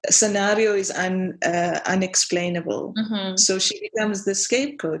this scenario is unexplainable. So she becomes the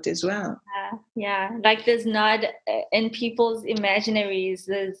scapegoat as well. Yeah, like there's not in people's imaginaries,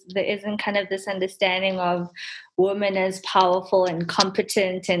 there isn't kind of this understanding of women as powerful and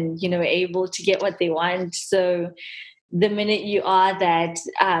competent and able to get what they want. So the minute you are that,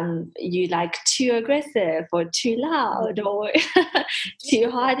 you like too aggressive or too loud or too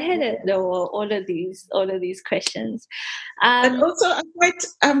hard-headed or all of these questions. But also,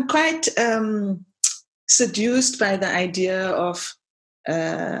 I'm quite seduced by the idea of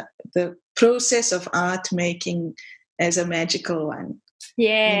the process of art making as a magical one.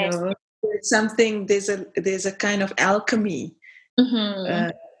 Yeah, there's a kind of alchemy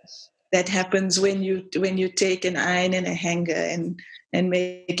that happens when you take an iron and a hanger and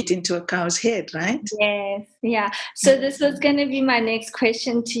make it into a cow's head, right? Yes, yeah. So this was going to be my next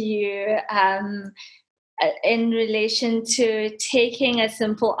question to you, in relation to taking a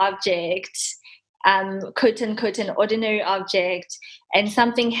simple object, quote unquote, an ordinary object, and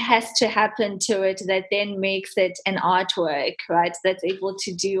something has to happen to it that then makes it an artwork, right? That's able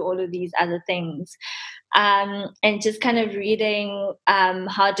to do all of these other things. And just kind of reading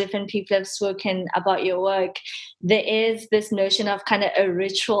how different people have spoken about your work, there is this notion of kind of a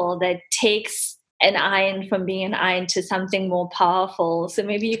ritual that takes an iron from being an iron to something more powerful. So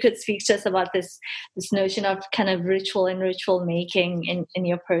maybe you could speak to us about this notion of kind of ritual and ritual making in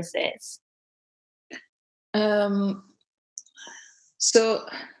your process. So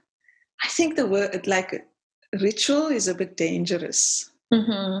I think the word like ritual is a bit dangerous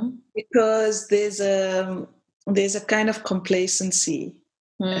because there's a kind of complacency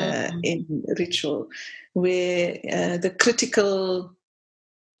in ritual where the critical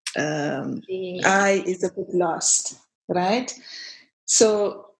eye is a bit lost, right?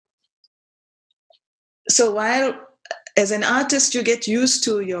 So while as an artist you get used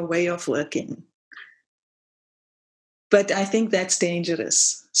to your way of working, but I think that's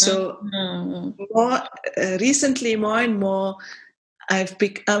dangerous. So recently, more and more, I've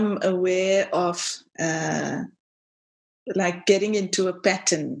become aware of like getting into a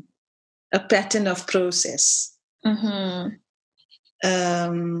pattern of process.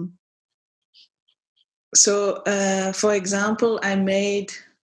 So, for example, I made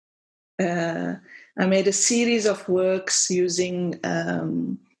a series of works using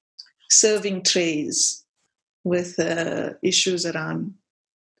serving trays with issues around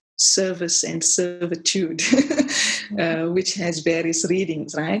service and servitude, which has various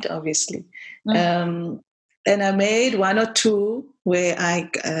readings, right? Obviously. And I made one or two where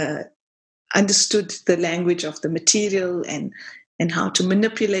I understood the language of the material and how to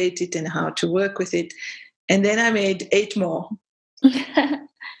manipulate it and how to work with it. And then I made 8 more.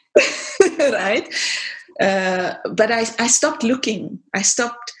 Right? But I stopped looking. I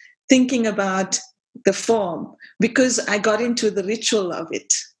stopped thinking about the form because I got into the ritual of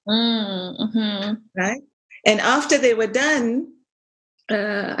it. Right? And after they were done,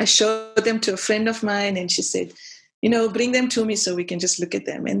 I showed them to a friend of mine and she said, bring them to me so we can just look at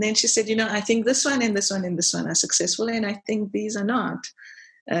them. And then she said, I think this one and this one and this one are successful and I think these are not.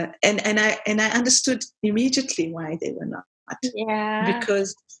 And I understood immediately why they were not. Yeah.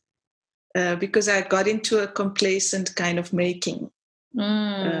 Because I got into a complacent kind of making.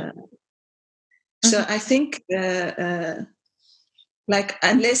 So I think Like,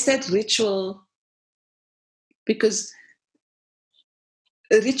 unless that ritual, because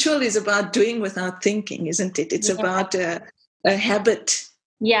a ritual is about doing without thinking, isn't it? It's about a habit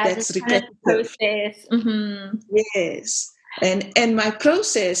that's this kind of repetitive. process. Mm-hmm. Yes. And my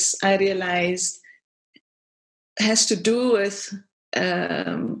process, I realized, has to do with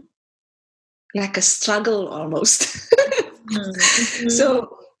like a struggle almost. Mm-hmm.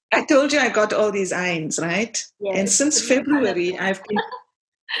 So I told you I got all these Eins, right? Yes. And since February,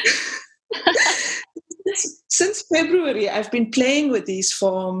 I've been playing with these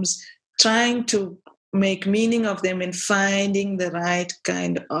forms, trying to make meaning of them and finding the right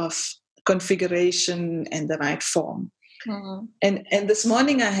kind of configuration and the right form. Mm-hmm. And this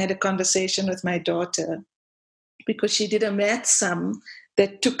morning I had a conversation with my daughter because she did a math sum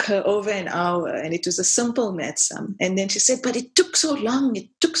that took her over an hour, and it was a simple math sum. And then she said, but it took so long.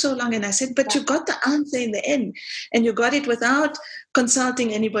 And I said, but you got the answer in the end, and you got it without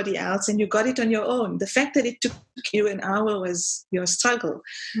consulting anybody else, and you got it on your own. The fact that it took you an hour was your struggle.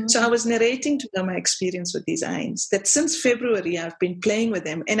 Mm-hmm. So I was narrating to her my experience with these Eins, that since February I've been playing with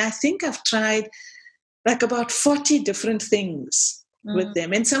them, and I think I've tried like about 40 different things with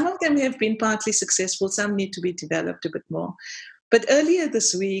them. And some of them have been partly successful. Some need to be developed a bit more. But earlier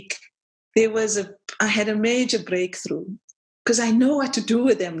this week, I had a major breakthrough because I know what to do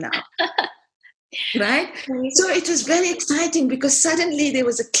with them now. Right? So it was very exciting because suddenly there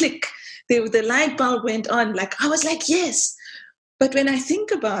was a click. The light bulb went on. Like, I was like, yes. But when I think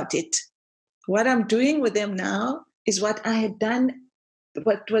about it, what I'm doing with them now is what I had done,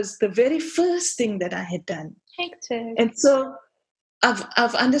 what was the very first thing that I had done. Hectic. And so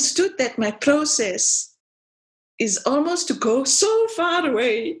I've understood that my process is almost to go so far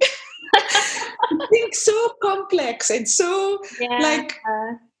away, think so complex and so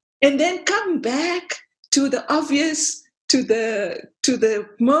and then come back to the obvious, to the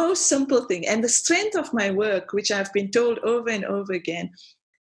most simple thing. And the strength of my work, which I've been told over and over again,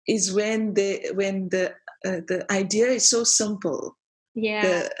 is when the idea is so simple.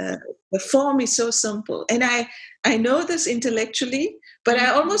 The form is so simple, and I know this intellectually, but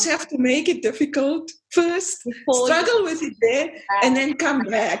I almost have to make it difficult first, struggle with it there, and then come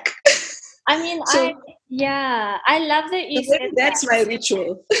back. I mean, I love that you said that's my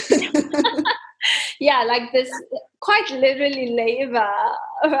ritual. Yeah, like this, quite literally labor,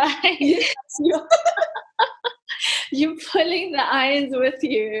 right? Yes. You're pulling the Eins with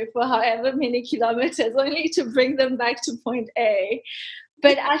you for however many kilometers, only to bring them back to point A.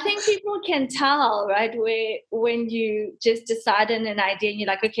 But I think people can tell, right, when you just decide on an idea and you're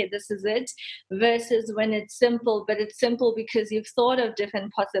like, okay, this is it, versus when it's simple, but it's simple because you've thought of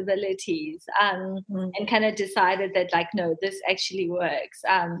different possibilities and kind of decided that, like, no, this actually works.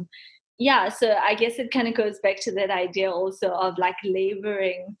 So I guess it kind of goes back to that idea also of like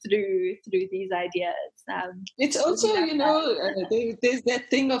laboring through these ideas. It's also, there's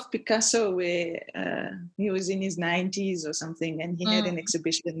that thing of Picasso where he was in his 90s or something, and he had an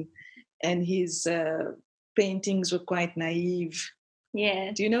exhibition, and his paintings were quite naive.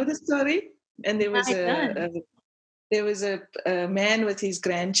 Yeah. Do you know the story? And there was a man with his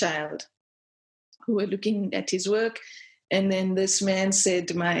grandchild who were looking at his work, and then this man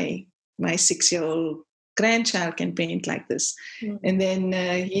said, my 6-year-old grandchild can paint like this. And then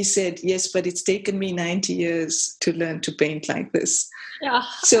he said, yes, but it's taken me 90 years to learn to paint like this.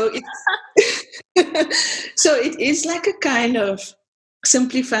 So it is like a kind of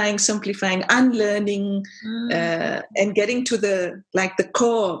simplifying, unlearning, and getting to the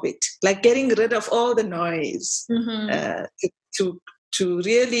core of it, like getting rid of all the noise, to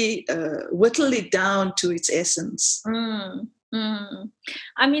really whittle it down to its essence.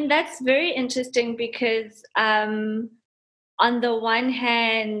 I mean, that's very interesting because on the one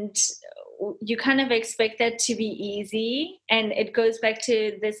hand, you kind of expect that to be easy, and it goes back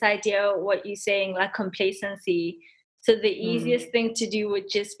to this idea of what you're saying, like complacency. So the easiest thing to do would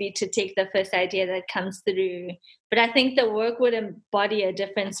just be to take the first idea that comes through. But I think the work would embody a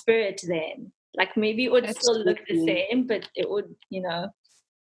different spirit then. Like maybe it would still look the same, but it would,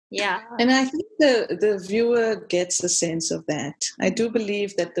 Yeah. And I think the viewer gets a sense of that. I do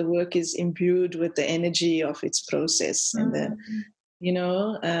believe that the work is imbued with the energy of its process and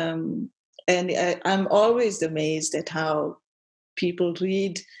and I'm always amazed at how people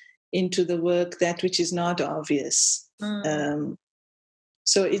read into the work that which is not obvious.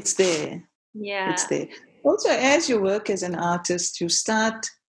 So it's there. Yeah. It's there. Also, as you work as an artist, you start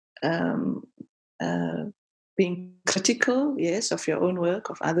being critical, yes, of your own work,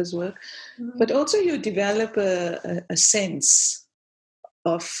 of others' work, but also you develop a sense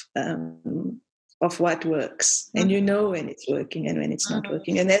of what works, and you know when it's working and when it's not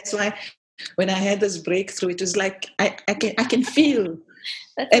working. And that's why when I had this breakthrough, it was like I can feel.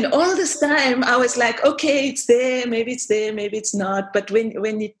 And all this time I was like, okay, it's there, maybe it's not. But when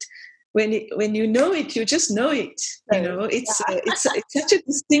you know it, you just know it. You know, it's such a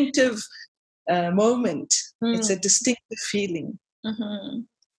distinctive moment. It's a distinctive feeling.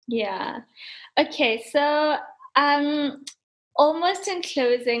 Yeah. Okay, so almost in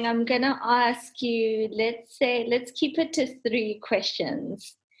closing, I'm gonna ask you, let's keep it to 3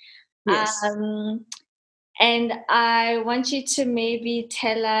 questions. Yes. And I want you to maybe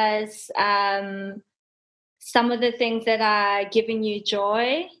tell us some of the things that are giving you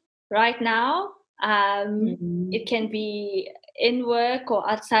joy right now. It can be in work or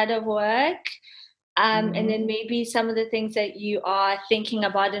outside of work. And then maybe some of the things that you are thinking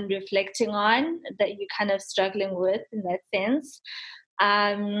about and reflecting on that you're kind of struggling with in that sense.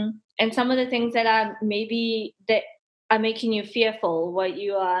 And some of the things that are maybe that are making you fearful, what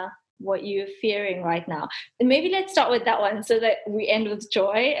you're fearing right now. And maybe let's start with that one so that we end with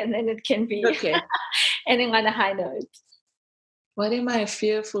joy, and then it can be ending on a high note. What am I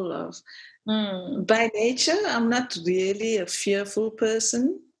fearful of? By nature, I'm not really a fearful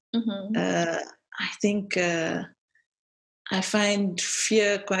person. I think I find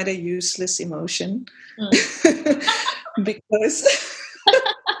fear quite a useless emotion because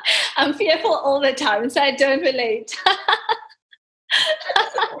I'm fearful all the time, so I don't relate.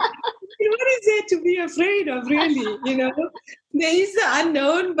 What is there to be afraid of, really? You know, there is the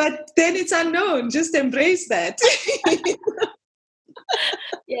unknown, but then it's unknown. Just embrace that.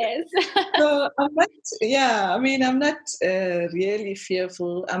 Yes. So I'm not really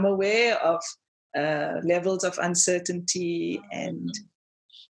fearful. I'm aware of levels of uncertainty, and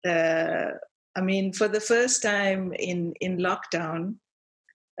for the first time in lockdown,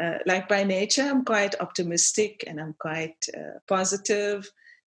 like by nature, I'm quite optimistic and I'm quite positive.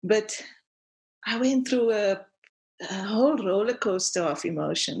 But I went through a whole roller coaster of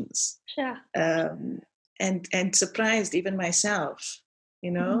emotions, and surprised even myself. You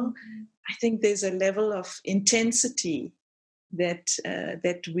know, I think there's a level of intensity that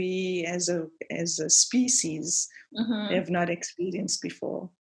we as a species have not experienced before.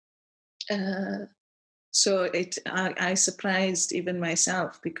 So I surprised even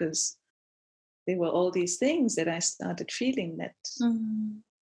myself, because there were all these things that I started feeling that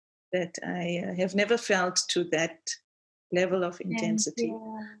I have never felt to that level of intensity.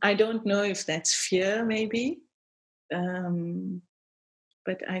 Yeah. I don't know if that's fear, maybe,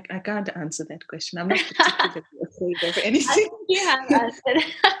 but I can't answer that question. I'm not particularly afraid of anything. I think you have answered.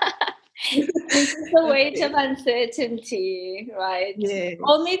 It's the weight of uncertainty, right? Yes.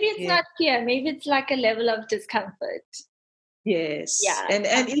 Or maybe it's not fear. Maybe it's like a level of discomfort. Yes. Yeah.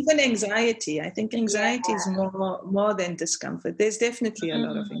 And even anxiety. I think anxiety is more than discomfort. There's definitely a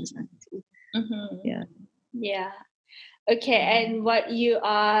lot of anxiety. Yeah. Yeah. Okay. And what you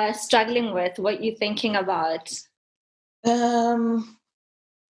are struggling with, what you're thinking about?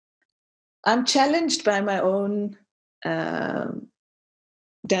 I'm challenged by my own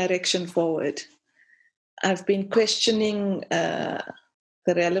direction forward. I've been questioning the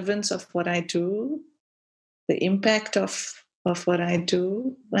relevance of what I do, the impact of what I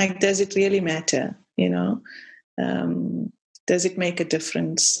do. Like, does it really matter? You know, does it make a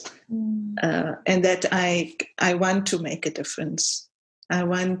difference? And that I want to make a difference. I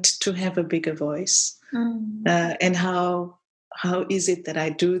want to have a bigger voice. And how is it that I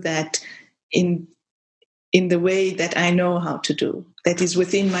do that in the way that I know how to do, that is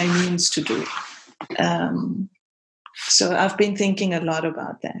within my means to do? So I've been thinking a lot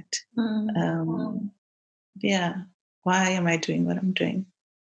about that. Why am I doing what I'm doing?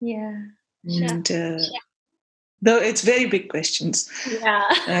 Yeah. And though it's very big questions.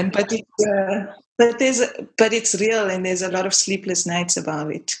 Yeah. But it's real, and there's a lot of sleepless nights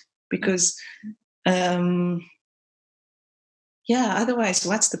about it, because otherwise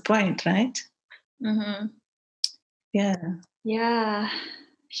what's the point, right? Yeah.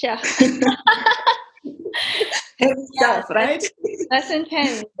 Sure. Heavy stuff, right? That's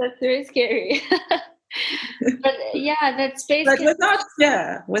intense. That's very scary. But that space. But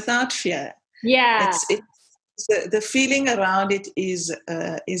without fear. Yeah. It's the feeling around it is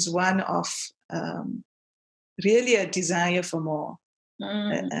one of really a desire for more,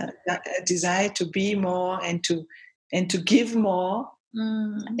 a desire to be more and to give more,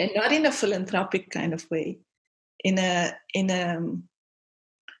 and not in a philanthropic kind of way, dare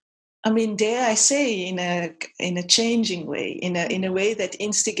I say, in a changing way, in a way that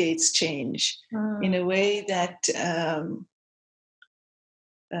instigates change, in a way that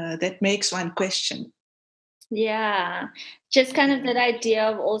that makes one question. Yeah, just kind of that idea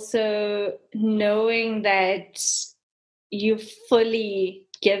of also knowing that you've fully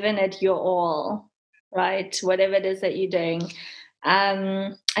given it your all, right? Whatever it is that you're doing.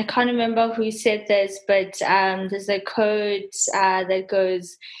 I can't remember who said this, but there's a quote that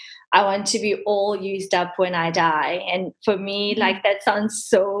goes, I want to be all used up when I die. And for me, like, that sounds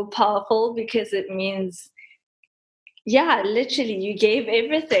so powerful, because it means, yeah, literally you gave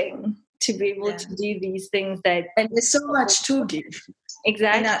everything to be able to do these things that. And there's so much to give.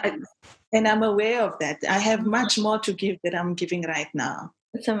 Exactly. And I'm aware of that. I have much more to give than I'm giving right now.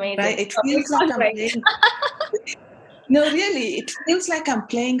 It's amazing. Right? It feels like I'm playing. No, really, it feels like I'm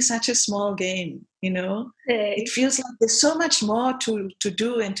playing such a small game, you know? It feels like there's so much more to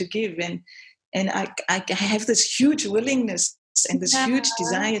do and to give. And I have this huge willingness and this huge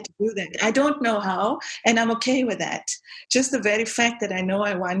desire to do that. I don't know how, and I'm okay with that. Just the very fact that I know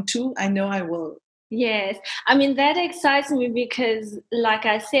I want to, I know I will. Yes. I mean, that excites me because, like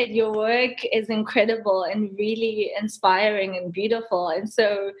I said, your work is incredible and really inspiring and beautiful. And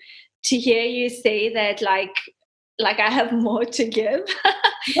so to hear you say that, like I have more to give.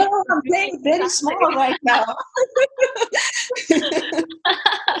 No, I'm playing very small right now.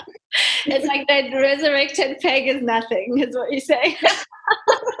 It's like that resurrected peg is nothing, is what you say.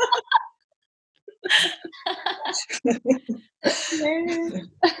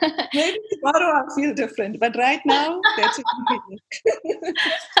 Maybe tomorrow I'll feel different, but right now, that's it.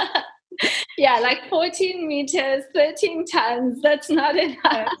 Yeah, like 14 meters, 13 tons, that's not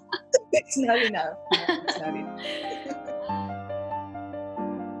enough. It's not enough. No, it's not enough.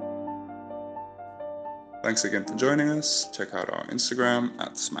 Thanks again for joining us. Check out our Instagram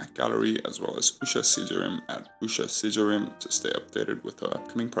at Smack Gallery, as well as Usha Sijarim at Usha Sijarim to stay updated with our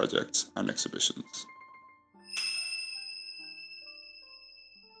upcoming projects and exhibitions.